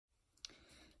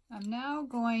I'm now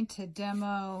going to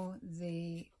demo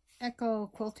the Echo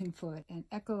Quilting Foot and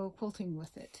Echo Quilting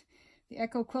with it. The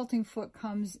Echo Quilting Foot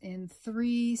comes in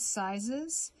 3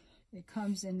 sizes. It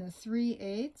comes in the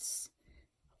 3/8,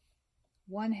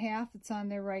 1/2, it's on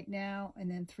there right now,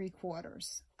 and then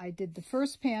 3/4. I did the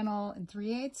first panel in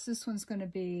 3/8. This one's going to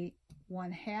be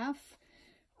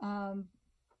 1/2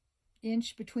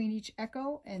 inch between each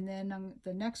echo, and then on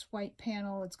the next white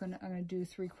panel, I'm going to do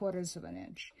 3/4 of an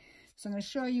inch. So I'm going to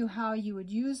show you how you would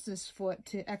use this foot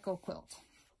to echo quilt.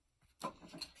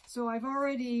 So I've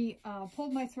already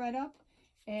pulled my thread up,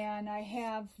 and I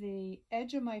have the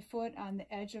edge of my foot on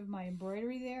the edge of my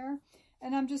embroidery there,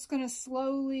 and I'm just going to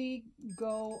slowly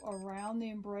go around the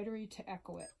embroidery to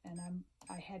echo it. And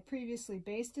I had previously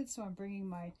basted, so I'm bringing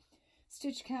my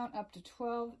stitch count up to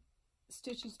 12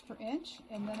 stitches per inch,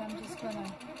 and then I'm just going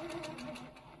to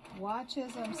watch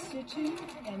as I'm stitching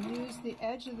and use the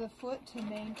edge of the foot to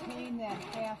maintain that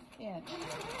 1/2 inch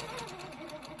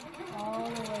all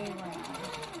the way around.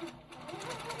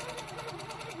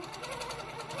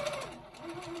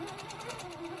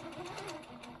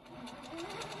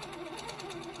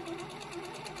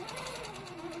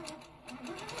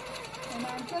 And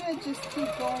I'm going to just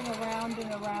keep going around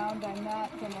and around. I'm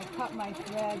not going to cut my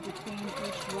thread between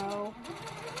each row.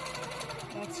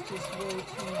 That's just way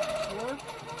too much work.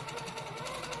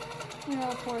 You know,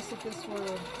 of course, if this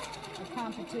were a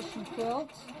competition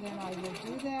quilt, then I would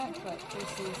do that, but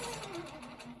this is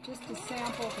just a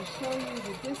sample to show you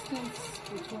the distance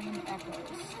between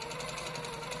echoes.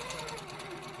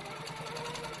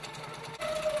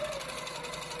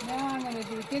 Now I'm going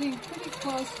to be getting pretty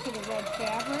close to the red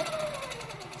fabric,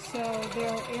 so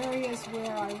there are areas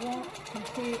where I won't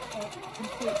complete a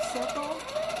complete circle.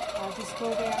 I'll just go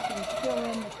back and fill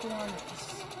in the corners.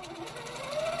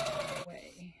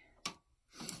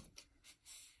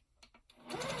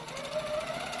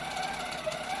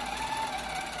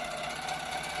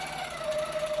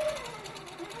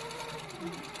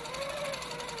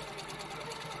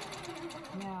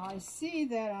 Now I see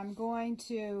that I'm going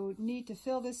to need to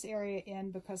fill this area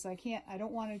in because I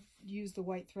don't want to use the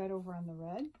white thread over on the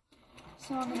red.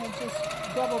 So I'm going to just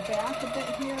double back a bit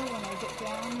here when I get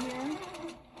down here.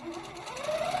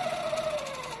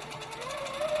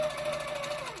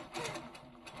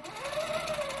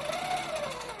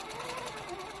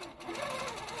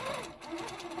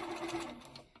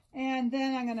 And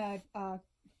then I'm going to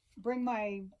bring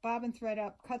my bobbin thread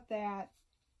up, cut that,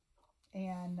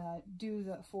 and do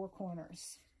the 4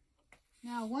 corners.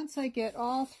 Now, once I get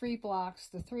all 3 blocks,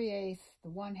 the 3/8, the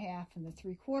 1/2, and the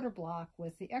 3/4 block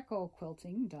with the echo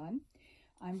quilting done,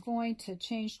 I'm going to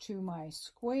change to my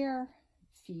square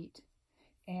feet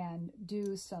and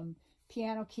do some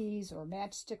piano keys or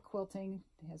matchstick quilting.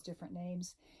 It has different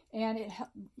names. And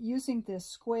using this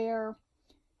square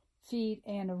feet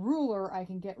and a ruler, I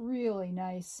can get really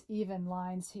nice even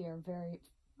lines here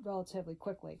relatively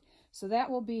quickly. So that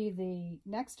will be the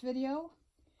next video,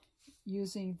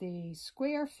 using the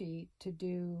square feet to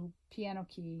do piano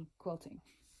key quilting.